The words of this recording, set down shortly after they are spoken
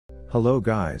Hello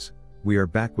guys, we are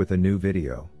back with a new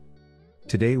video.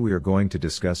 Today we are going to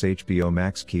discuss HBO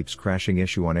Max keeps crashing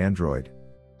issue on Android.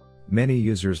 Many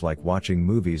users like watching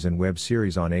movies and web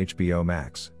series on HBO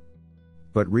Max.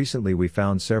 But recently we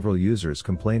found several users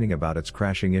complaining about its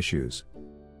crashing issues.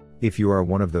 If you are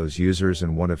one of those users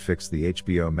and want to fix the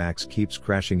HBO Max keeps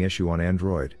crashing issue on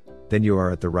Android, then you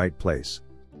are at the right place.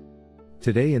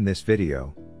 Today in this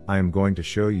video, I am going to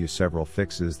show you several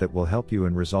fixes that will help you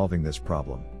in resolving this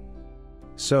problem.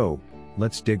 So,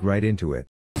 let's dig right into it.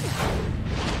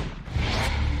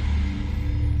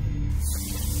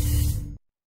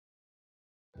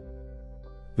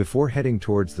 Before heading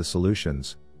towards the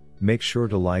solutions, make sure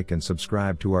to like and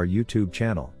subscribe to our YouTube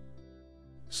channel.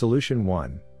 Solution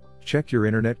 1. Check your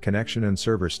internet connection and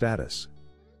server status.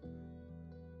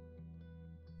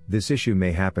 This issue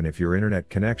may happen if your internet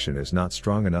connection is not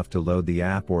strong enough to load the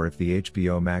app or if the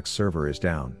HBO Max server is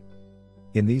down.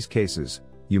 In these cases,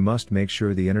 you must make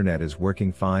sure the internet is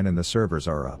working fine and the servers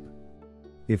are up.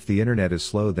 If the internet is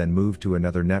slow, then move to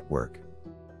another network.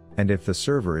 And if the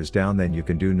server is down, then you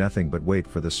can do nothing but wait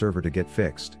for the server to get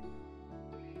fixed.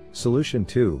 Solution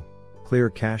 2. Clear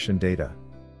cache and data.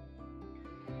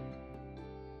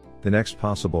 The next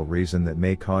possible reason that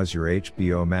may cause your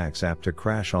HBO Max app to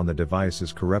crash on the device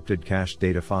is corrupted cached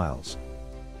data files.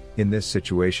 In this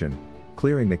situation,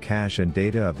 clearing the cache and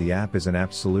data of the app is an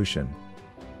apt solution.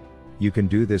 You can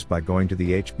do this by going to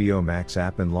the HBO Max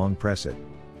app and long press it.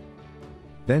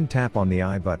 Then tap on the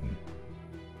I button.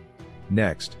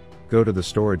 Next, go to the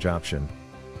storage option.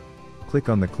 Click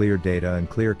on the clear data and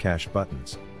clear cache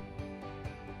buttons.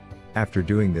 After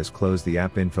doing this, close the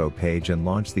app info page and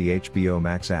launch the HBO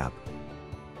Max app.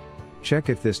 Check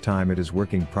if this time it is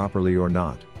working properly or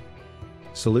not.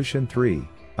 Solution 3.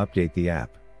 Update the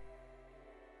app.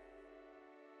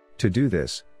 To do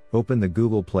this, open the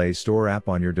Google Play Store app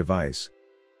on your device.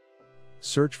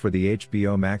 Search for the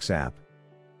HBO Max app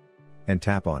and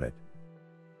tap on it.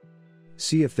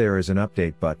 See if there is an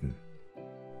update button.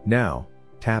 Now,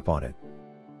 tap on it.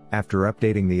 After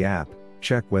updating the app,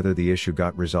 check whether the issue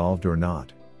got resolved or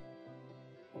not.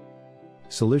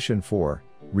 Solution 4.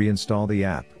 Reinstall the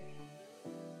app.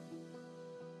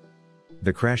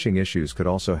 The crashing issues could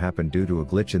also happen due to a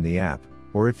glitch in the app,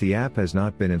 or if the app has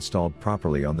not been installed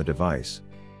properly on the device.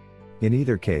 In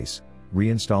either case,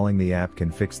 reinstalling the app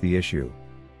can fix the issue.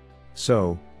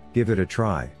 So, give it a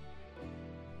try.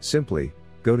 Simply,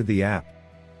 go to the app,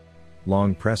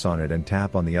 long press on it and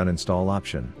tap on the uninstall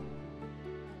option.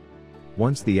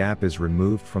 Once the app is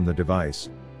removed from the device,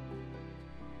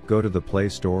 go to the Play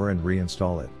Store and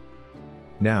reinstall it.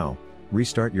 Now,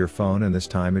 restart your phone and this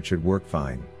time it should work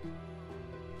fine.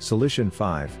 Solution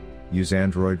 5. Use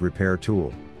Android Repair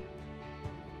Tool.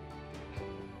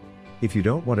 If you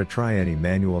don't want to try any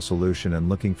manual solution and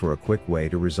looking for a quick way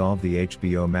to resolve the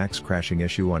HBO Max crashing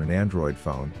issue on an Android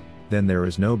phone, then there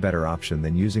is no better option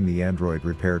than using the Android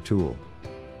Repair Tool.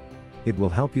 It will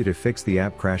help you to fix the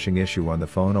app crashing issue on the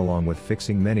phone along with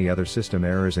fixing many other system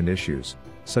errors and issues,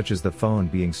 such as the phone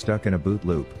being stuck in a boot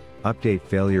loop, update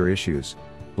failure issues,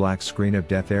 black screen of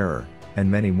death error, and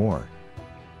many more.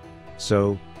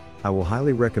 So, I will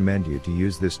highly recommend you to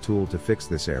use this tool to fix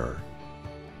this error.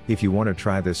 If you want to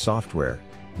try this software,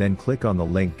 then click on the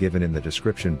link given in the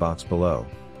description box below.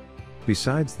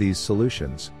 Besides these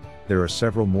solutions, there are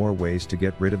several more ways to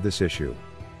get rid of this issue.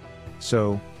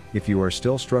 So, if you are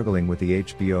still struggling with the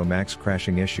HBO Max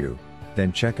crashing issue,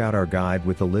 then check out our guide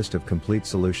with a list of complete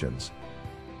solutions.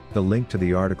 The link to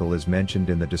the article is mentioned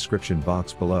in the description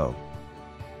box below.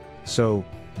 So,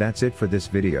 that's it for this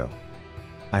video.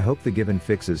 I hope the given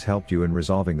fixes helped you in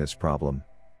resolving this problem.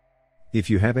 If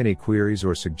you have any queries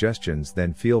or suggestions,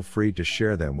 then feel free to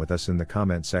share them with us in the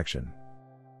comment section.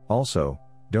 Also,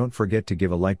 don't forget to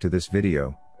give a like to this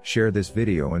video, share this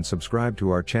video and subscribe to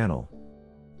our channel.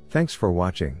 Thanks for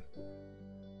watching.